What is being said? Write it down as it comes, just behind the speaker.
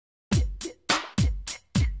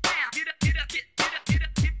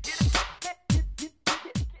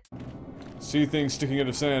See things sticking out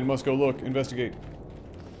of sand. Must go look. Investigate.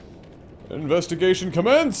 Investigation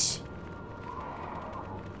commence!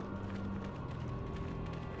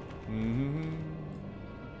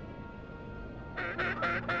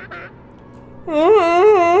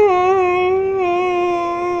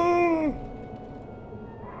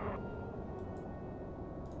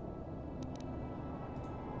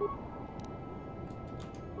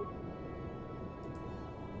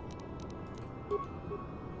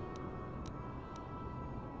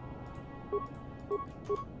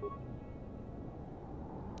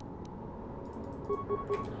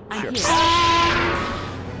 Sure.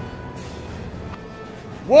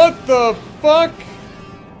 What the fuck?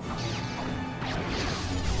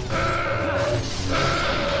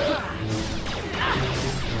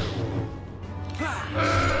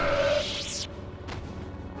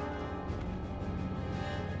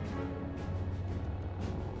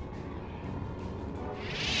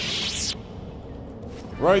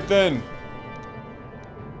 Right then.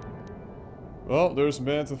 Well, there's some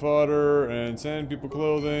bantha fodder and sand people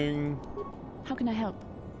clothing. How can I help?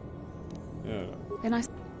 Yeah. Then I...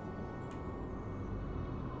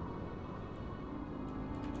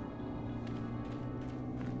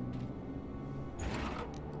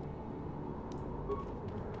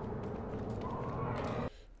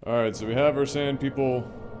 Alright, so we have our sand people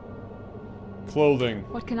clothing.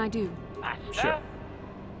 What can I do? Sure.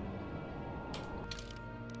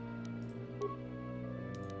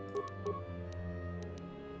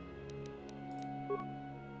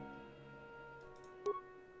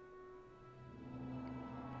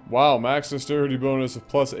 Wow, max dexterity bonus of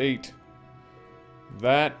 +8.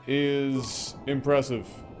 That is impressive.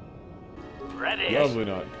 Ready. Lovely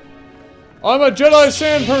not. I'm a Jedi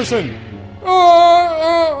sand person!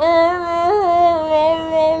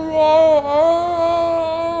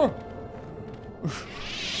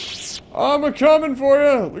 I'm a-coming for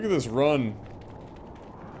you! Look at this run.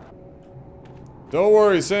 Don't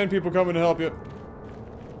worry, sand people coming to help you.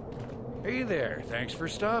 Hey there, thanks for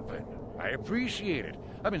stopping. I appreciate it.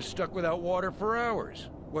 I've been stuck without water for hours.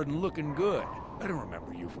 Wasn't looking good. I don't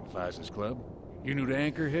remember you from Faz's Club. You new to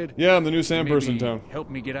Anchorhead? Yeah, I'm the new sand person in Maybe town.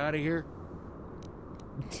 help me get out of here?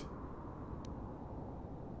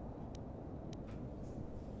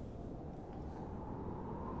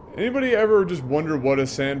 Anybody ever just wonder what a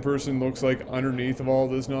sand person looks like underneath of all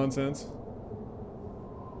this nonsense?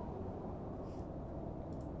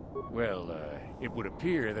 Well, it would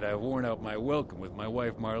appear that I've worn out my welcome with my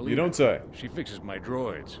wife Marlene. You don't say. She fixes my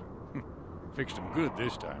droids. Fixed them good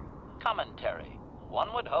this time. Commentary.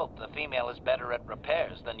 One would hope the female is better at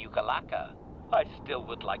repairs than Yukalaka. I still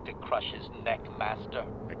would like to crush his neck, Master.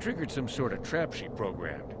 I triggered some sort of trap she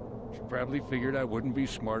programmed. She probably figured I wouldn't be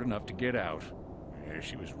smart enough to get out. Yeah,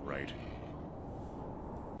 she was right.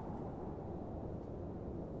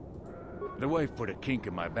 The wife put a kink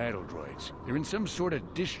in my battle droids. They're in some sort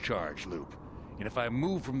of discharge loop. And if I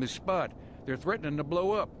move from this spot, they're threatening to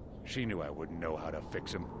blow up. She knew I wouldn't know how to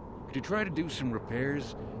fix them. Could you try to do some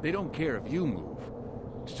repairs? They don't care if you move.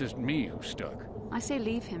 It's just me who's stuck. I say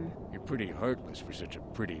leave him. You're pretty heartless for such a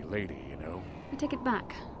pretty lady, you know? I take it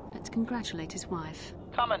back. Let's congratulate his wife.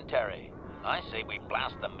 Commentary. I say we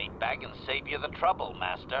blast the meat bag and save you the trouble,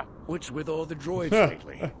 Master. What's with all the droids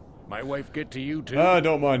lately? My wife get to you too? Ah,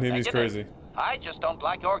 don't mind him, he's Negative. crazy. I just don't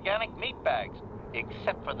like organic meat bags.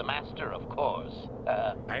 Except for the Master, of course.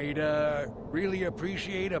 I'd, really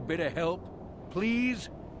appreciate a bit of help. Please?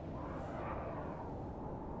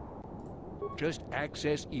 Just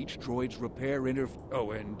access each droid's repair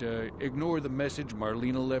Oh, and, ignore the message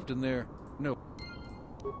Marlena left in there. No.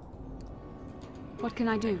 What can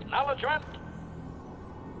I do? Acknowledgement.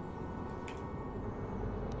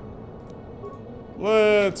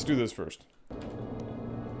 Let's do this first.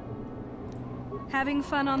 Having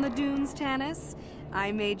fun on the dunes, Tanis?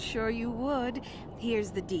 I made sure you would.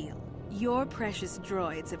 Here's the deal. Your precious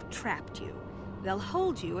droids have trapped you. They'll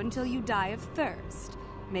hold you until you die of thirst.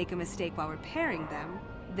 Make a mistake while repairing them,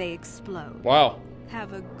 they explode. Wow.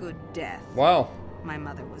 Have a good death. Wow. My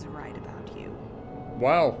mother was right about you.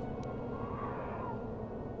 Wow.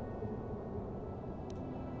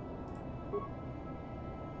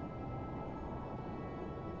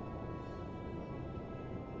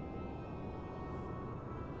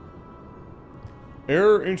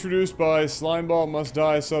 Error introduced by Slimeball Must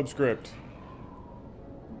Die subscript.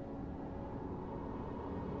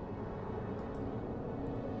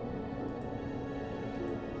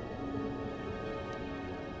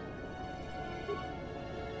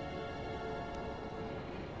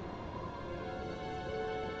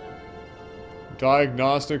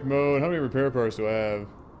 Diagnostic mode. How many repair parts do I have?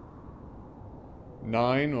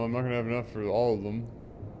 9? Well, I'm not gonna have enough for all of them.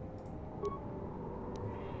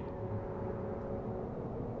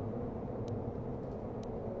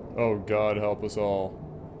 Oh God, help us all.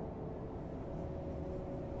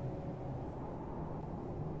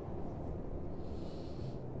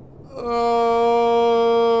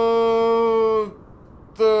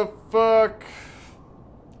 The fuck?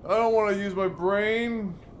 I don't want to use my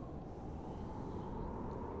brain.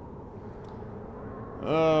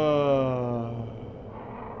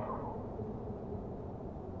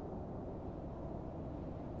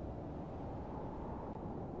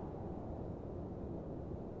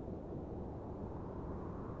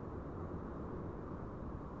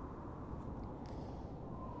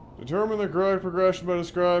 Determine the correct progression by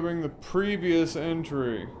describing the previous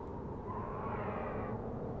entry.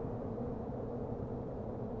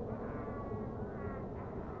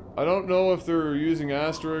 I don't know if they're using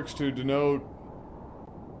asterisks to denote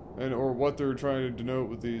or what they're trying to denote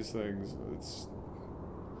with these things. It's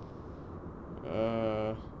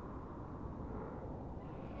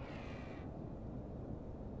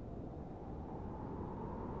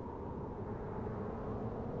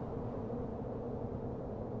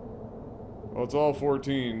well, it's all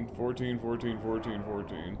 14. 14, 14, 14,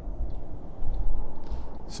 14.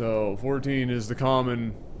 So 14 is the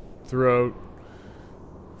common throughout.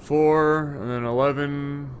 4, and then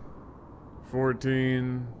 11,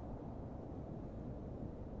 14,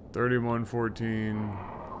 31, 14,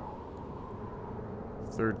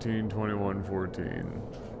 13, 21, 14.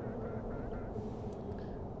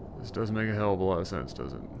 This doesn't make a hell of a lot of sense,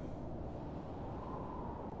 does it?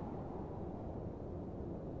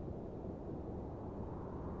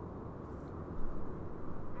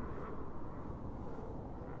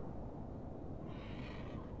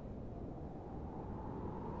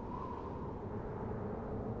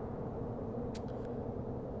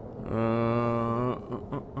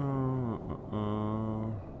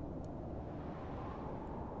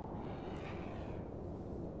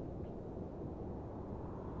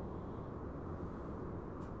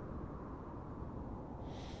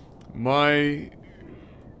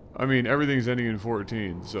 I mean, everything's ending in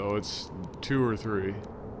 14, so it's 2 or 3.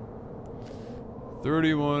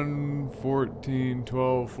 31, 14,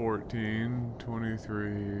 12, 14,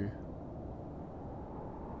 23.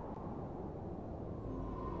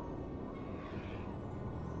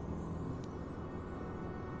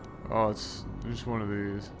 Oh, it's just one of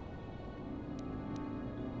these.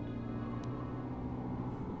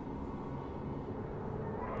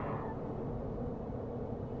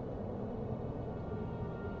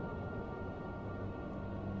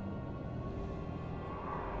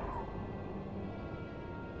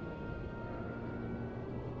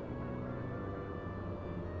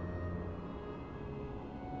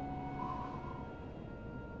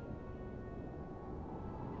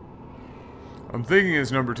 I'm thinking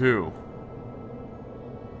it's number 2.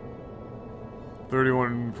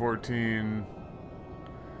 31, 14,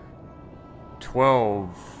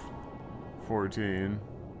 12, 14,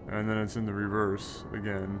 and then it's in the reverse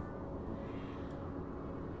again.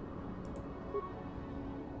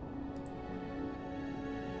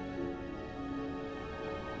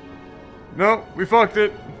 Nope, we fucked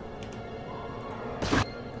it.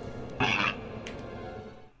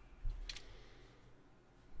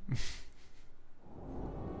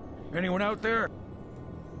 Anyone out there?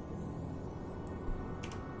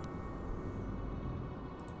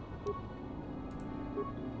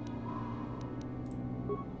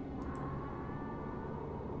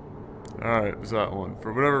 Alright, it was that one.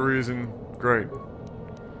 For whatever reason, great.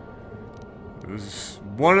 It was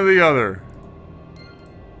one or the other.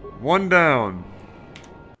 One down.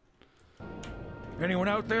 Anyone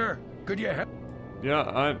out there? Could you help?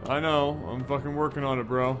 Yeah, I know. I'm fucking working on it,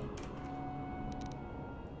 bro.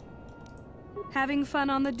 Having fun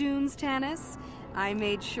on the dunes, Tanis? I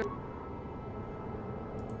made sure...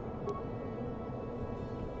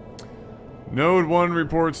 Node 1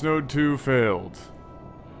 reports Node 2 failed.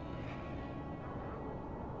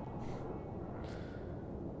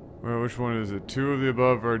 Well, which one is it? 2 of the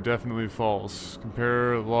above are definitely false.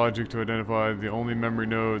 Compare logic to identify the only memory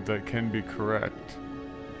node that can be correct.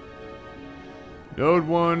 Node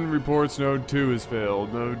 1 reports Node 2 has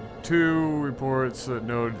failed. Node 2 reports that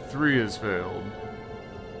Node 3 has failed.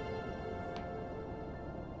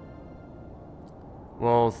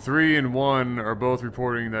 Well, 3 and 1 are both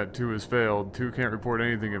reporting that 2 has failed. 2 can't report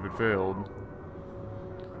anything if it failed.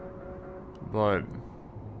 But...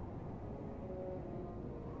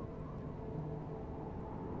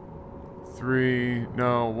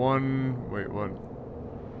 No, 1... Wait, what?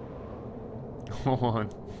 Hold on.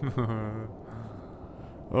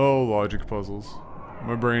 Oh, logic puzzles.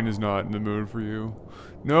 My brain is not in the mood for you.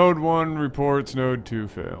 Node 1 reports node 2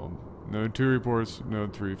 failed. Node 2 reports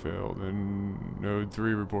node 3 failed. And node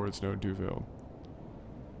 3 reports node 2 failed.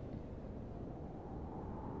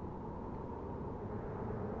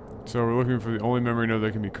 So we're looking for the only memory node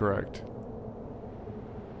that can be correct.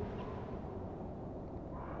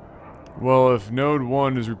 Well, if node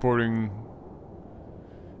 1 is reporting...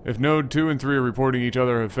 If node 2 and 3 are reporting each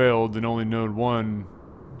other have failed, then only node 1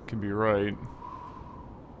 can be right.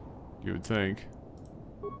 You would think.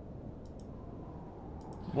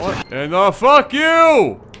 What? And the fuck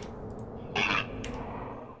you!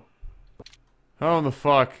 How in the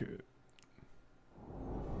fuck?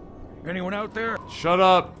 Anyone out there? Shut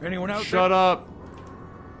up! Anyone out there? Shut up!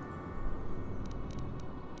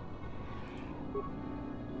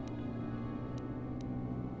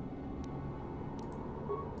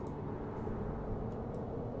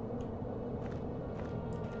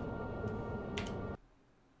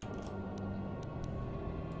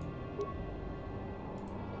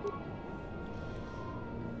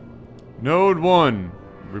 Node 1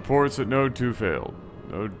 reports that node 2 failed.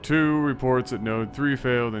 Node 2 reports that node 3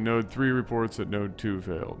 failed, and node 3 reports that node 2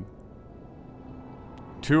 failed.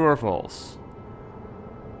 2 are false.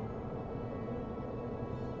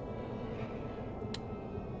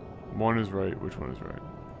 One is right. Which one is right?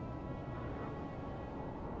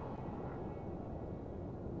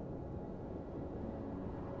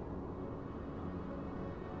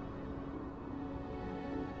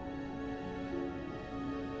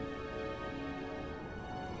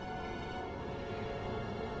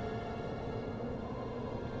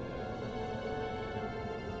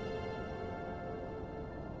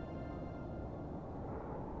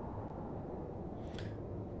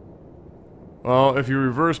 Well, if you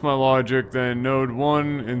reverse my logic, then node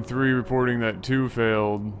 1 and 3 reporting that 2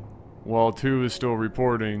 failed, while 2 is still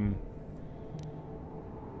reporting,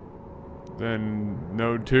 then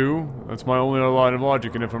node 2, that's my only other line of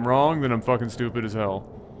logic, and if I'm wrong, then I'm fucking stupid as hell.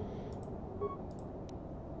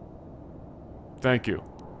 Thank you.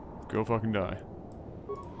 Go fucking die.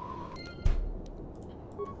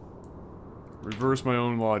 Reverse my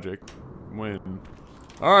own logic. Win.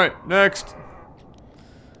 Alright, next.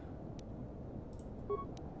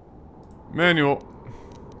 Manual.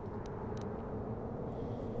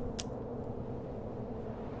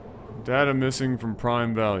 Data missing from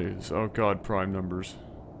prime values. Oh god, prime numbers.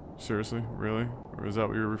 Seriously? Really? Or is that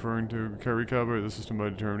what you're referring to? Recalibrate the system by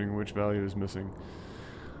determining which value is missing.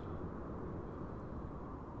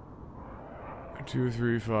 2,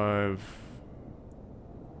 3, 5.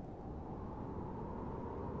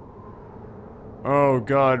 Oh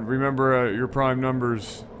god, remember your prime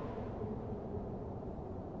numbers.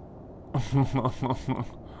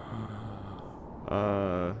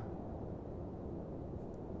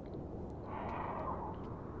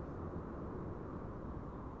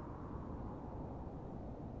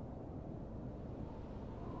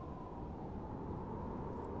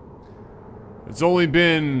 It's only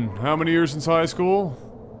been how many years since high school?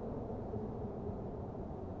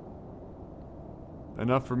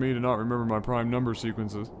 Enough for me to not remember my prime number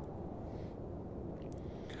sequences.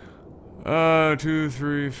 2,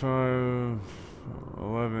 3, 5,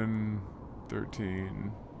 11,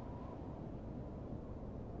 13.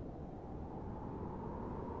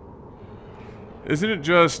 Isn't it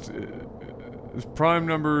just prime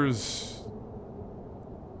numbers?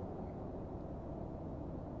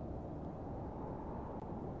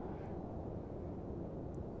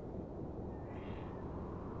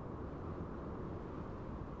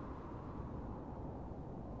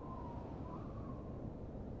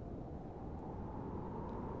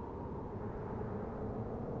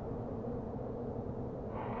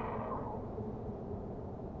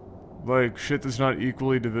 Like, shit that's not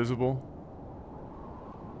equally divisible?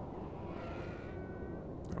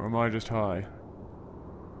 Or am I just high?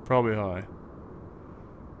 Probably high.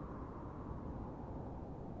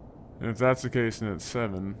 And if that's the case, then it's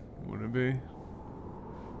 7, wouldn't it be?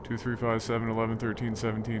 2, 3, 5, 7, 11, 13,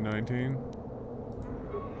 17, 19.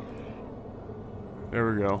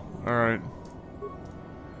 There we go. Alright.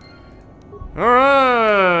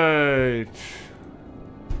 Alright!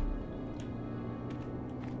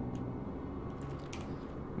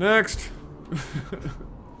 Next.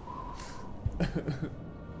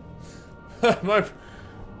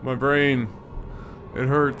 my brain, it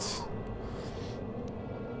hurts.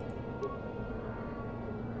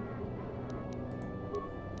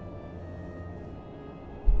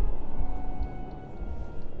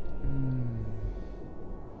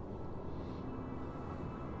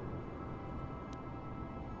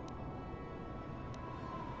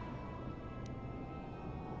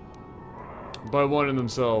 By one in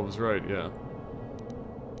themselves, right, yeah.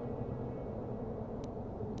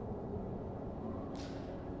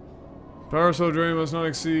 Power cell drain must not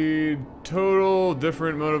exceed total.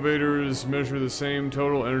 Different motivators measure the same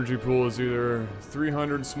total energy pool as either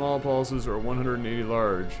 300 small pulses or 180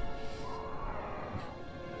 large.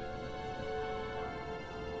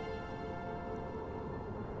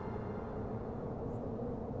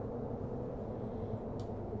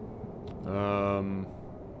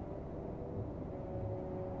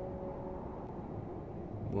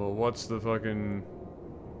 Well, what's the fucking...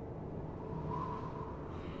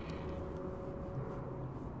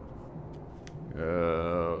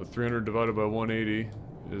 300 divided by 180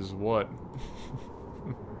 is what?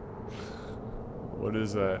 What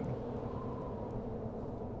is that?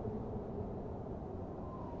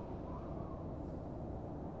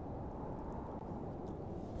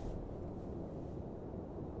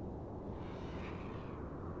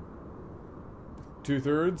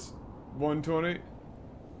 Two-thirds? 120?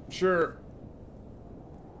 Sure.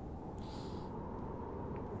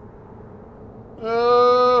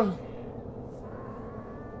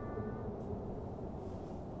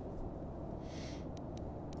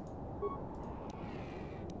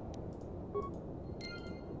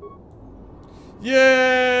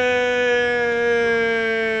 Yay!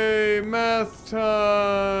 Math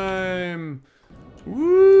time!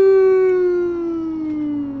 Woo!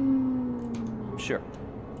 Sure.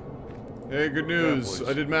 Hey, good news.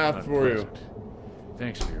 I did math for you.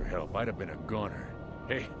 Thanks for your help. I'd have been a goner.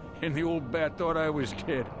 Hey, and the old bat thought I was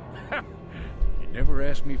dead. You never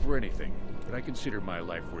asked me for anything, but I consider my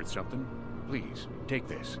life worth something. Please, take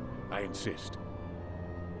this. I insist.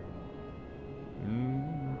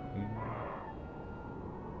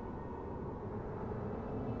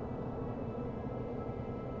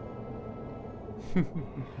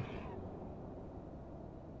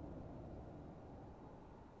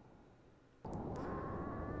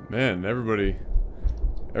 Man, everybody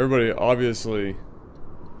obviously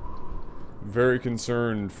very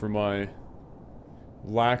concerned for my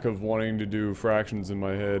lack of wanting to do fractions in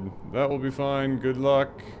my head. That will be fine. Good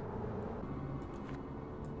luck.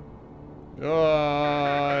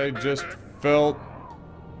 I just felt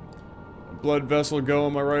a blood vessel go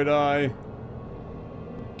in my right eye.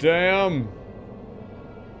 Damn.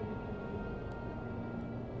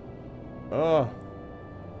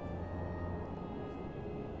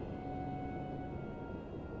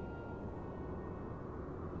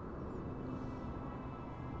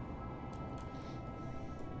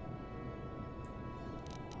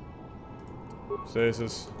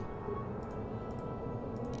 Stasis.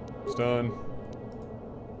 Stun.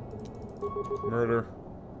 Murder.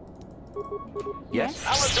 Yes.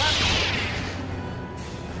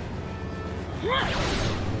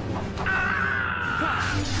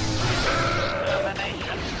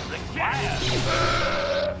 Termination required.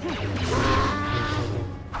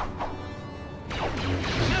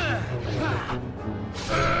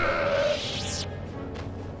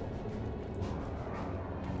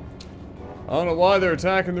 I don't know why they're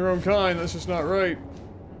attacking their own kind. That's just not right.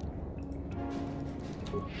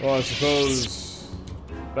 Well, I suppose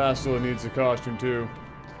Bastila needs a costume too.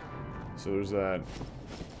 So there's that.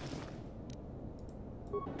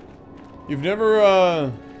 You've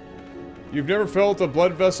never felt a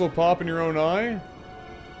blood vessel pop in your own eye?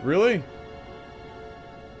 Really?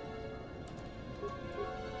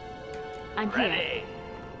 I'm here. Ready.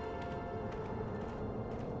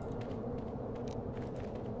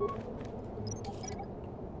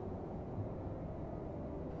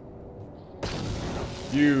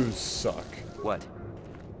 You suck. What?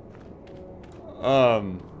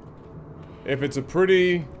 If it's a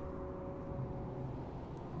pretty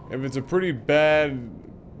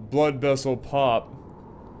bad blood vessel pop,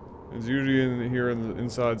 it's usually in here in the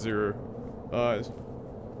insides of your eyes.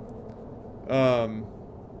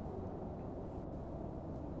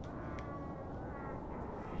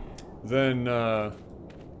 Then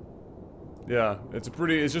yeah, it's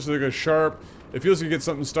just like a sharp. It feels like you get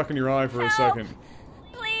something stuck in your eye for a second.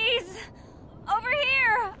 Please! Over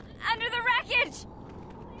here! Under the wreckage!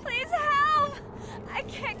 Please help! I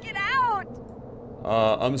can't get out!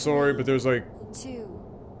 I'm sorry, but there's like... 2,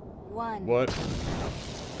 1. What?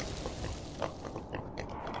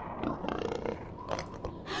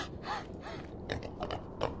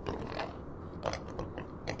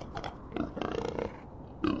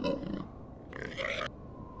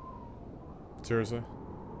 Seriously?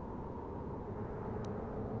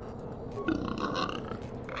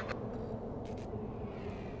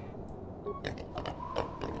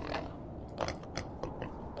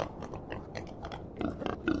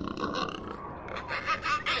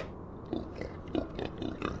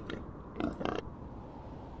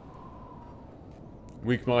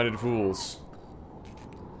 Weak-minded fools.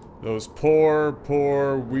 Those poor,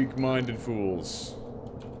 poor, weak-minded fools.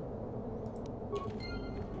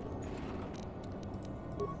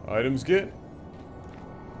 Items get.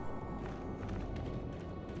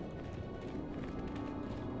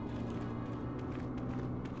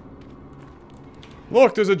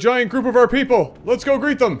 Look, there's a giant group of our people! Let's go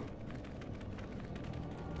greet them!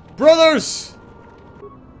 Brothers!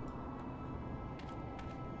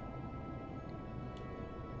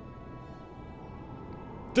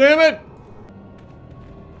 Damn it!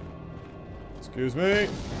 Excuse me.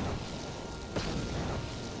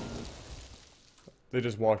 They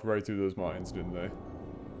just walked right through those mines, didn't they?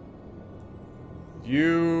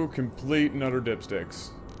 You complete and utter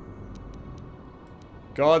dipsticks.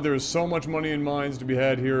 God, there is so much money in mines to be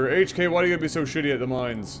had here. HK, why do you gotta be so shitty at the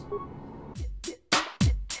mines?